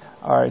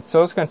 Alright,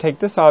 so it's going to take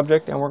this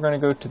object and we're going to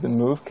go to the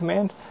move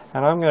command,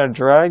 and I'm going to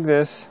drag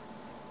this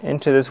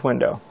into this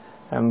window,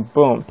 and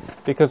boom,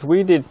 because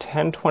we did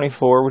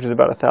 1024, which is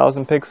about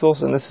 1,000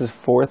 pixels, and this is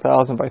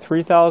 4,000 by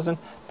 3,000,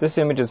 this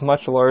image is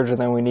much larger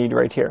than we need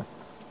right here.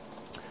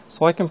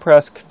 So I can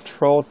press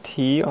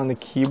Ctrl-T on the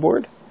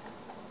keyboard,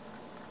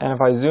 and if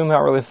I zoom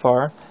out really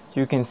far,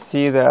 you can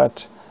see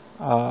that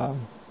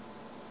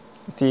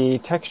the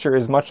texture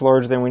is much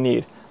larger than we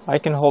need. I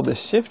can hold the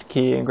Shift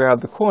key and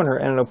grab the corner,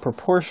 and it'll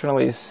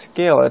proportionally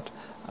scale it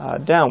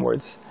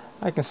downwards.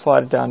 I can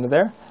slide it down to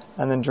there,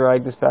 and then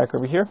drag this back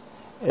over here.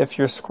 If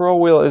your scroll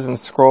wheel isn't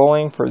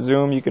scrolling for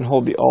zoom, you can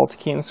hold the Alt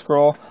key and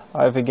scroll.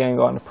 I've again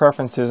gone to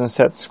Preferences and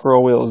set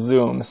scroll wheel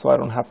zoom, so I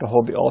don't have to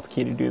hold the Alt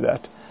key to do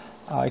that.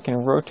 I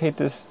can rotate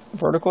this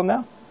vertical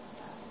now,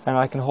 and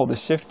I can hold the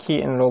Shift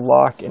key and it'll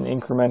lock in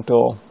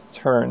incremental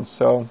turns,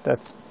 so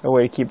that's a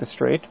way to keep it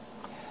straight.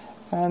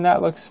 And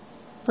that looks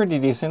pretty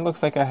decent.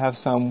 Looks like I have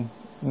some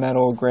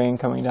metal grain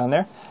coming down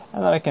there,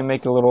 and then I can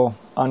make it a little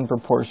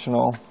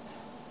unproportional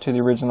to the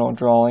original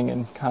drawing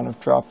and kind of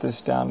drop this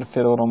down to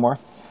fit a little more.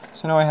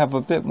 So now I have a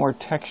bit more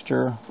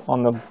texture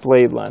on the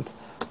blade length.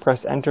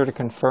 Press enter to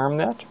confirm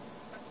that,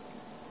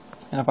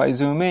 and if I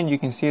zoom in, you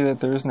can see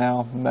that there's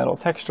now metal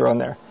texture on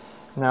there.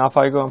 Now if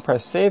I go and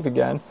press save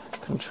again,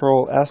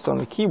 Control S on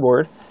the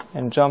keyboard,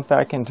 and jump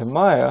back into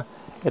Maya,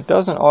 it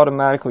doesn't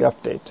automatically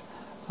update.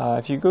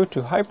 If you go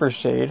to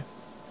Hypershade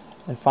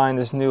and find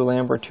this new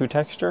Lambert 2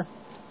 texture,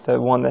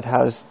 the one that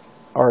has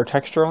our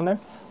texture on there,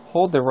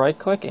 hold the right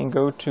click and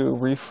go to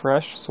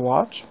Refresh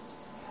Swatch,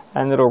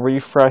 and it'll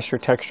refresh your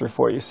texture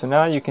for you. So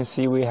now you can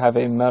see we have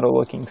a metal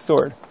looking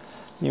sword.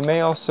 You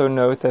may also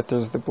note that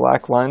there's the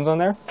black lines on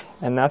there,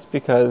 and that's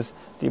because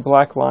the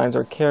black lines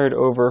are carried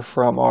over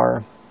from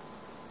our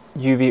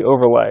UV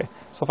overlay.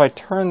 So if I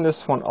turn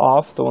this one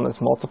off, the one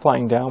that's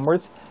multiplying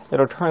downwards,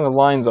 it'll turn the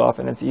lines off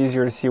and it's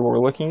easier to see what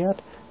we're looking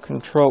at.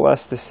 Control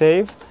S to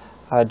save,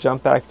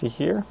 jump back to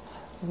here,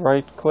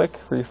 right click,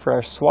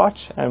 refresh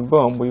swatch, and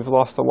boom, we've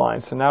lost the line.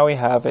 So now we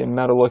have a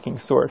metal looking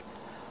sword.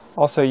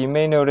 Also, you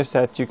may notice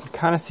that you can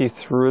kind of see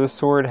through the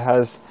sword. It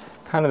has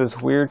kind of this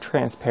weird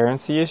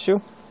transparency issue.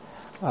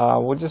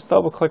 We'll just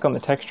double click on the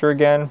texture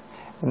again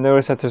and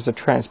notice that there's a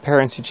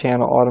transparency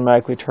channel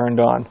automatically turned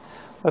on.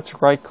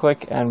 Let's right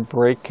click and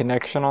break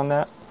connection on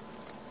that,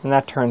 and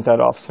that turns that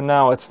off. So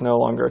now it's no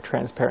longer a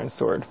transparent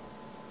sword.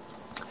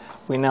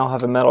 We now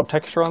have a metal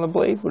texture on the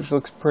blade, which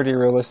looks pretty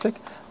realistic.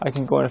 I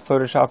can go into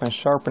Photoshop and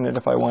sharpen it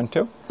if I want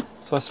to.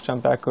 So let's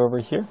jump back over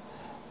here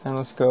and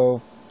let's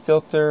go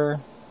filter,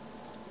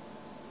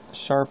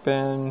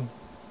 sharpen,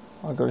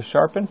 I'll go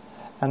sharpen,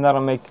 and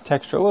that'll make the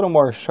texture a little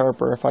more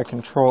sharper. If I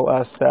Control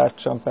S that,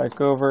 jump back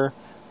over,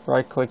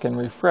 right click and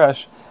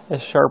refresh,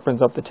 it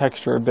sharpens up the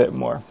texture a bit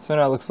more. So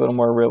now it looks a little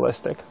more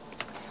realistic.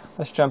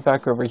 Let's jump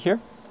back over here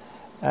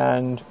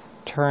and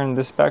turn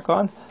this back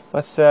on.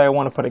 Let's say I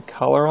want to put a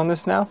color on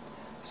this now.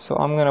 So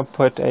I'm going to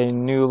put a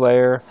new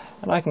layer,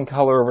 and I can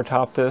color over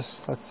top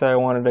this. Let's say I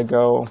wanted to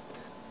go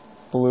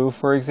blue,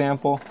 for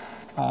example.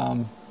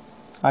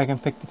 I can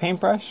pick the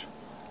paintbrush,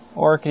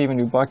 or I could even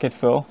do bucket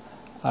fill.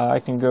 I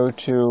can go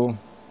to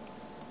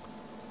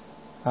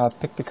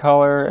pick the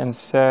color and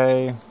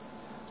say,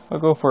 I'll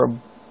go for a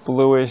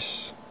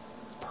bluish,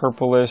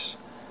 purplish,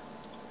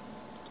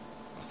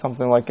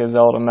 something like a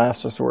Zelda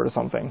Master Sword or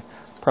something.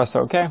 Press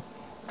OK,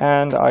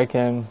 and I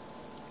can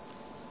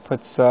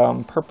put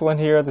some purple in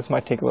here. This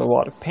might take a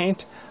lot of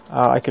paint.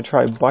 I could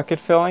try bucket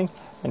filling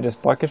and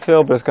just bucket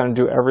fill, but it's going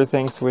to do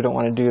everything, so we don't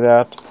want to do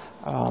that.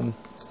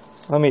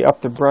 Let me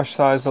up the brush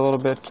size a little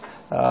bit.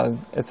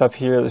 It's up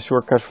here. The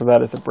shortcut for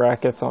that is the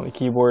brackets on the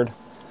keyboard.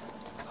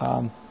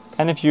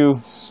 And if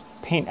you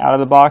paint out of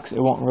the box, it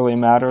won't really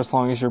matter as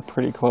long as you're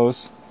pretty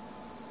close.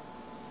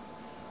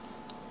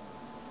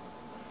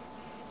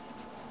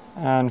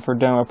 And for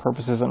demo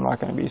purposes, I'm not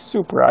going to be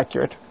super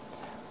accurate.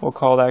 We'll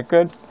call that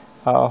good.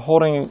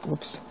 Holding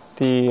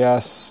the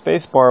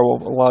space bar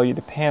will allow you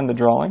to pan the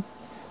drawing.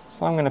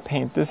 So I'm going to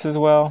paint this as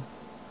well.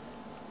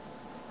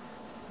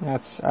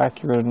 That's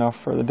accurate enough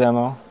for the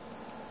demo.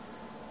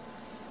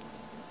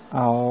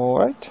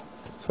 Alright,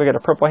 so we got a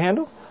purple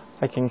handle.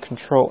 I can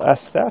Control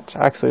S that.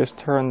 Actually, let's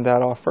turn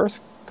that off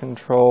first.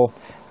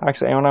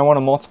 Actually, and I want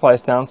to multiply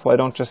this down so I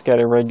don't just get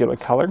a regular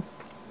color.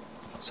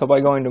 So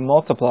by going to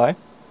multiply,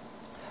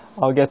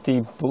 I'll get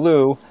the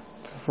blue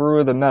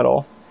through the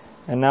metal.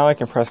 And now I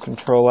can press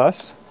Control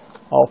S,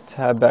 Alt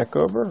tab back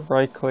over,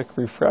 right click,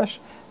 refresh,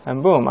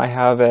 and boom, I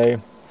have a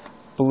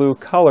blue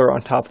color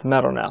on top of the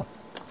metal now.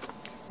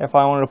 If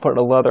I wanted to put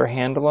a leather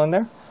handle in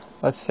there,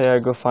 let's say I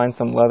go find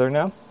some leather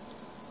now,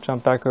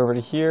 jump back over to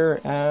here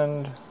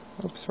and,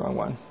 oops, wrong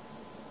one.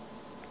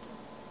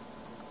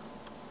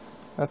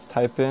 Let's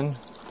type in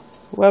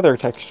leather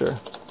texture.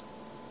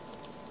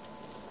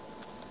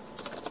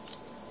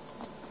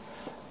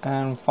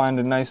 And find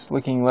a nice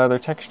looking leather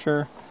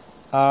texture.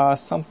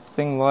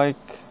 Something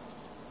like,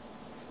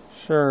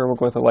 sure, we'll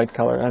go with a light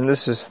color. And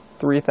this is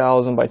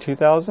 3000 by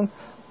 2000,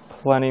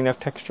 plenty enough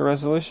texture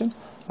resolution.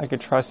 I could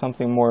try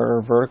something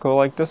more vertical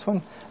like this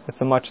one.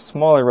 It's a much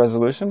smaller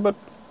resolution, but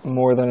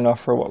more than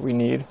enough for what we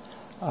need.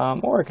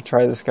 Or I could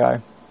try this guy,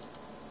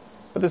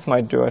 but this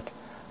might do it.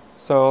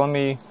 So let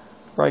me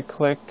right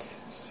click,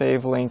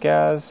 save link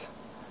as,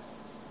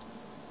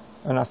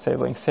 or not save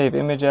link, save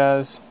image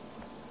as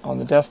on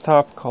the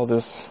desktop, call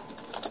this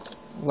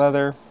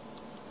leather.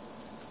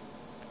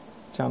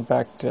 Jump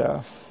back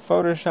to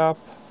Photoshop,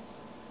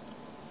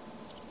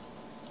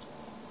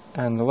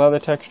 and the leather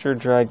texture,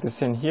 drag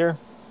this in here.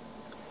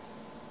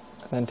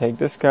 Then take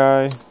this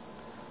guy,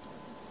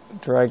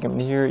 drag him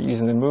in here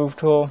using the move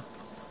tool,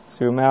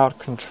 zoom out,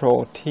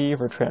 Control T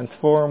for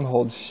transform,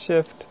 hold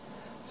shift,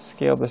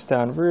 scale this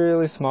down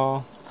really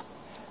small,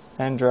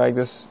 and drag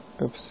this,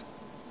 oops,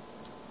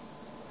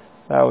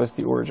 that was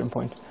the origin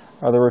point,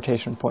 or the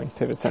rotation point,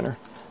 pivot center.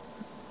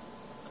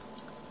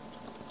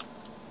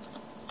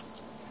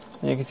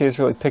 And you can see it's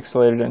really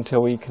pixelated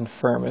until we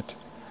confirm it.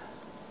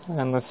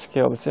 And let's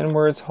scale this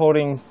inwards.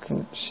 Holding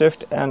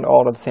Shift and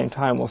Alt at the same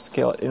time will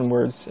scale it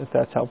inwards if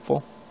that's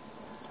helpful.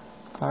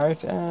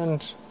 Alright,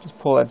 and just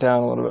pull that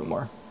down a little bit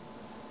more.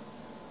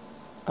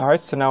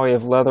 Alright, so now we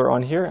have leather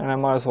on here, and I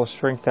might as well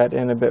shrink that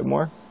in a bit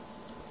more.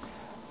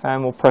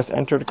 And we'll press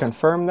Enter to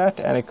confirm that,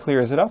 and it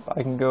clears it up.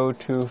 I can go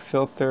to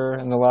Filter,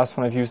 and the last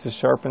one I've used is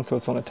Sharpen, so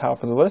it's on the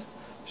top of the list.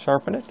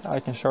 Sharpen it. I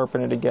can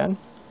sharpen it again.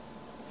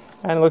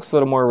 And it looks a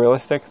little more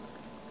realistic.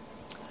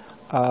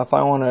 If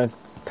I want to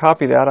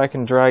copy that, I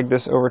can drag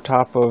this over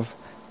top of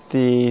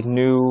the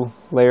new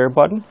layer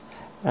button,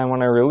 and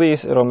when I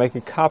release, it'll make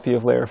a copy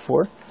of layer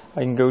 4.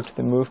 I can go to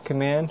the move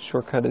command,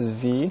 shortcut is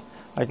V.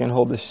 I can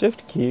hold the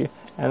shift key,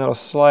 and it'll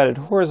slide it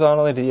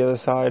horizontally to the other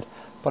side,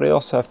 but I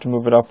also have to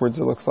move it upwards,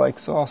 it looks like,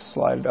 so I'll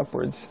slide it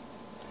upwards.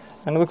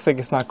 And it looks like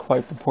it's not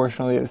quite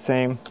proportionally the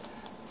same,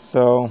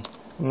 so I'm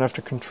going to have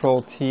to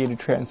Control T to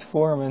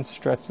transform and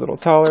stretch a little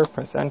taller,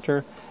 press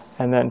Enter,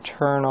 and then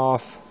turn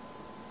off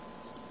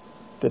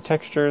the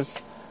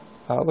textures.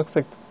 Looks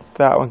like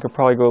that one could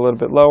probably go a little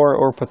bit lower,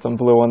 or put some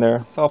blue on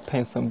there. So I'll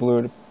paint some blue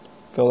to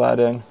fill that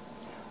in.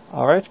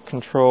 Alright,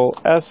 Control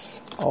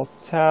S, Alt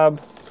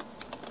Tab,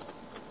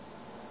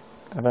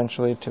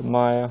 eventually to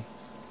Maya,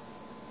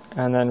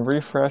 and then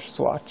refresh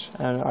swatch.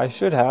 And I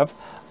should have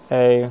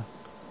a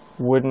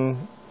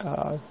wooden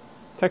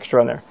texture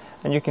on there.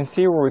 And you can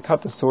see where we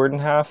cut the sword in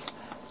half,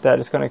 that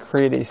it's going to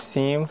create a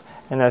seam,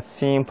 and that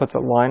seam puts a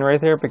line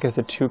right there because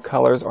the two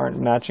colors aren't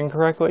matching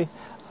correctly.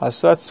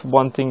 So that's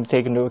one thing to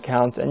take into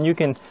account, and you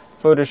can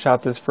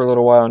Photoshop this for a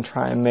little while and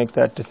try and make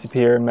that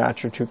disappear and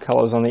match your two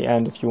colors on the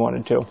end if you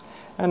wanted to.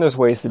 And there's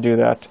ways to do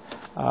that.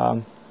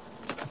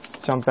 Let's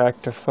jump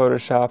back to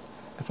Photoshop.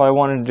 If I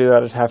wanted to do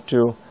that, I'd have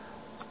to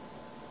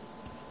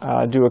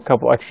do a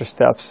couple extra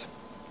steps,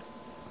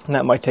 and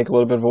that might take a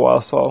little bit of a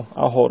while, so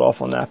I'll hold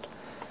off on that.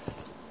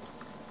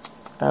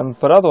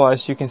 But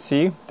otherwise, you can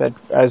see that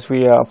as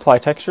we apply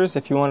textures,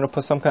 if you wanted to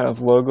put some kind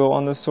of logo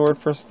on the sword,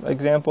 for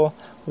example,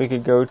 we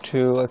could go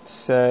to, let's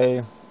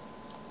say,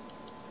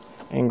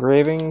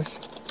 engravings,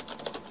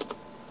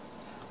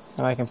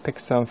 and I can pick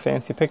some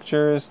fancy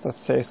pictures,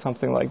 let's say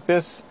something like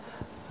this,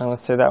 and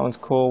let's say that one's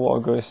cool.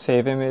 We'll go to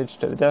save image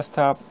to the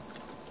desktop,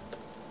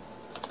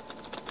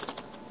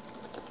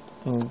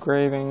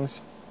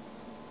 engravings,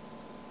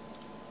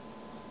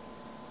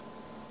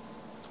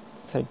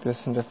 take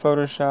this into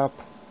Photoshop,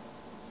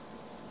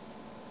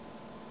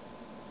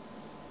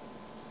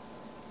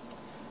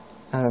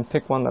 and then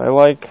pick one that I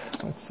like,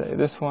 let's say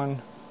this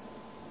one,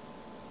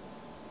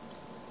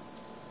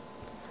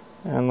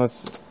 and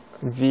let's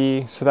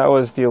V, so that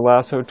was the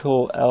lasso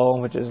tool, L,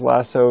 which is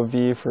lasso,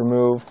 V for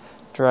move,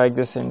 drag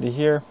this into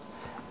here,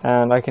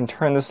 and I can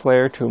turn this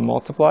layer to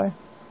multiply,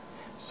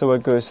 so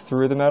it goes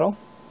through the metal.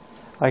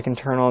 I can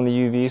turn on the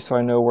UV so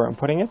I know where I'm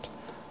putting it.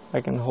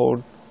 I can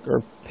hold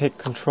or hit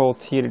Control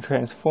T to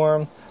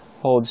transform,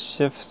 hold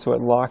Shift so it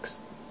locks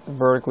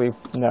vertically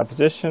in that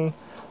position,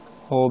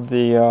 hold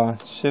the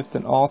Shift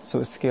and Alt so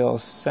it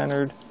scales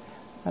centered,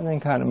 and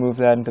then kind of move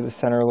that into the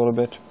center a little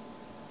bit.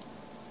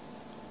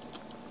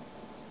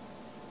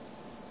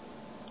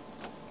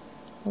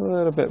 A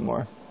little bit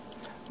more.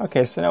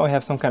 Okay, so now we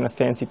have some kind of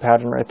fancy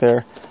pattern right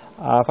there.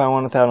 If I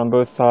wanted that on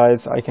both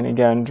sides, I can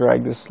again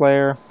drag this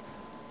layer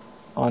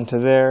onto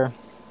there,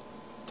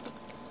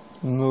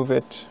 move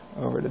it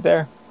over to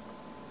there,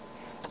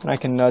 and I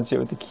can nudge it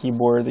with the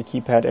keyboard, the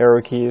keypad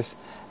arrow keys,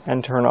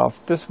 and turn off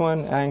this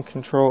one, and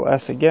Control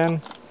S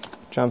again,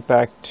 jump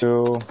back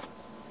to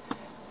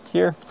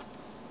here,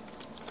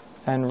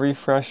 and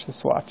refresh the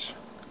swatch.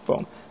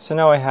 Boom. So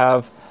now I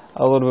have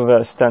a little bit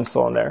of a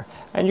stencil in there.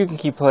 And you can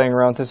keep playing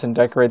around with this and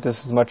decorate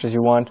this as much as you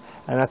want,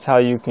 and that's how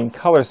you can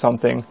color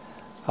something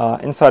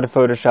inside of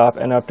Photoshop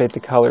and update the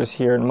colors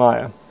here in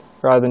Maya.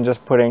 Rather than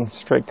just putting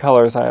straight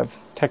colors, I have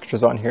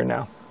textures on here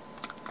now.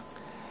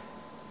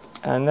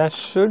 And that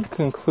should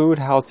conclude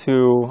how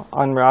to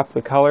unwrap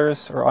the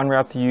colors, or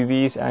unwrap the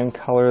UVs and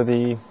color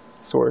the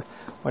sword.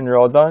 When you're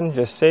all done,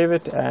 just save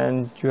it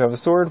and you have a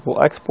sword.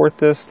 We'll export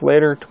this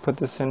later to put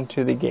this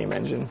into the game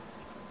engine.